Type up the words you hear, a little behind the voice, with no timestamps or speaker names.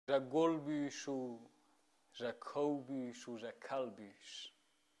Ra gull büş u, ra kov büş u, ra kal büş.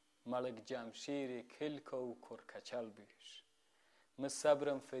 Malik Jamshir kilka u kurkachal büş. من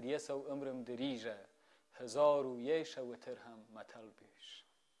صبرم فریسه و عمرم دریجه 1001 شوتر هم متل بیش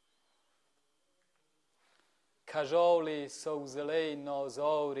کجال سوزله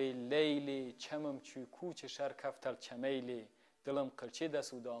نازار لیلی چمم چو کوچ شر کفتل چمیلی دلم قرچه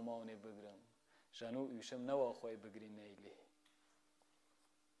دست و دامانه بگرم جنو ایشم نوا خواه بگری نیلی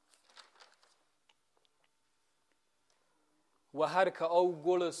و هر که او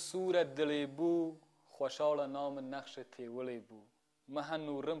گل صورت دلی بو خوشحال نام نقش تیولی بو مهن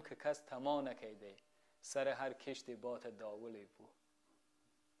نورم که کس تما نکیده سر هر کشت بات داولی بو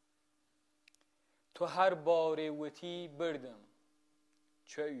تو هر بار وتی بردم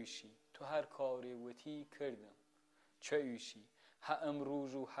چه ایشی تو هر کار وتی کردم چه ایشی ها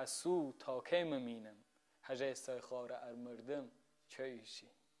امروز و حسو تا که ممینم هجه سیخار ارمردم چه ایشی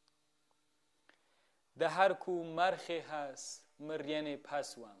ده هر کو مرخی هست مرین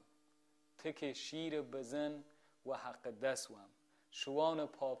پسوم تک شیر بزن و حق دستوم شوان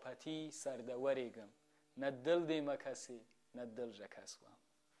پاپتی سردوریگم نه دل دیمه کسی نه دل جکسوم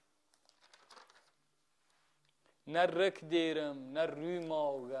نه رک دیرم نه روی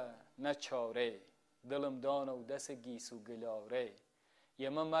ماغه نه چاره دلم دانه و دست گیس و گلاره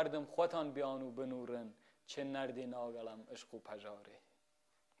یمه مردم خوتان بیانو بنورن چه نردی ناگلم عشق و پجاره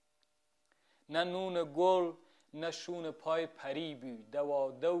نه نون گل نه شون پای پری بی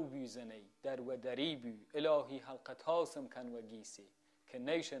دوا دو بی زنی در و دری بی الهی حلقت هاسم کن و گیسی که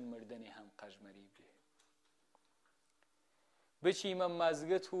نیشن مردنی هم قجمری بی بچیم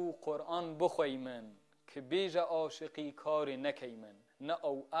مزگت و قرآن بخوی من که بیج عاشقی کار نکی من نه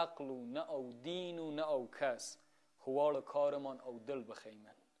او عقل و نه او دین و نه او کس خوال کارمان او دل بخی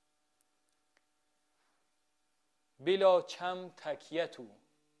من بلا چم تکیتو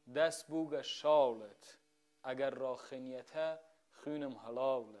دست بوگ شالت اگر را خنیته خونم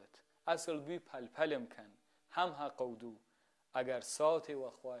حلالت اصل بی پلپلم کن هم حقودو اگر سات و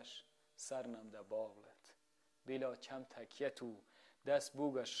خوش سرنم ده بالت بلا چم تکیتو دست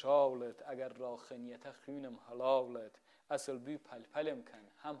بوگ شالت اگر را خنیته خونم حلالت اصل بی پلپلم کن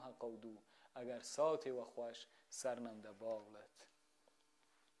هم حقودو اگر سات و خوش سرنم ده بالت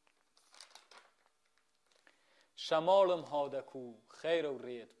شمالم هادکو خیر و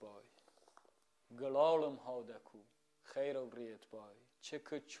ریت بای گلالم هادکو خیر و ریت بای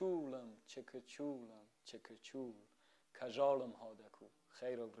چکچولم چکچولم چکچول کجالم هادکو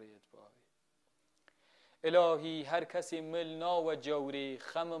خیر و ریت بای الهی هر کسی ملنا و جوری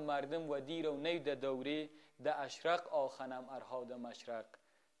خم مردم و دیر و نید دوری ده اشرق آخنم ارهاد مشرق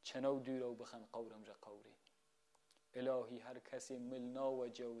چنو دیر و بخن قورم جا قوری الهی هر کسی ملنا و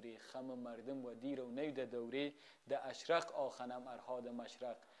جوری خم مردم و دیر و نید دوری ده اشرق آخنم ارهاد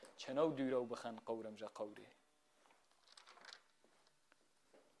مشرق چنو دیر و بخن قورم جا قوری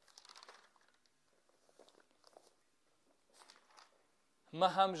ما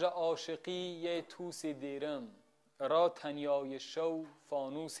همجا عاشقی یه توسی دیرم را تنیای شو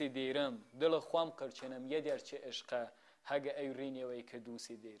فانوسی دیرم دل خوام قرچنم یه درچه عشقه هگه ایرینی وی که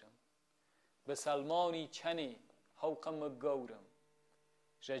دوسی دیرم به سلمانی چنی حوقم گورم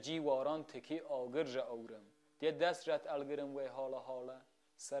ججی واران تکی آگر جا اورم دی دست رت الگرم وی حالا حالا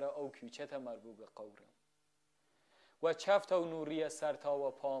سر او کیوچت مربوگ قورم و چفت و نوری سرتا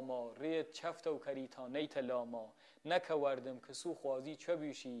و پاما رید چفت و کریتا نیت لاما نکوردم که سو خوازی چه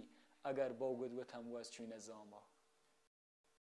بیشی اگر باگد و تموز چون زاما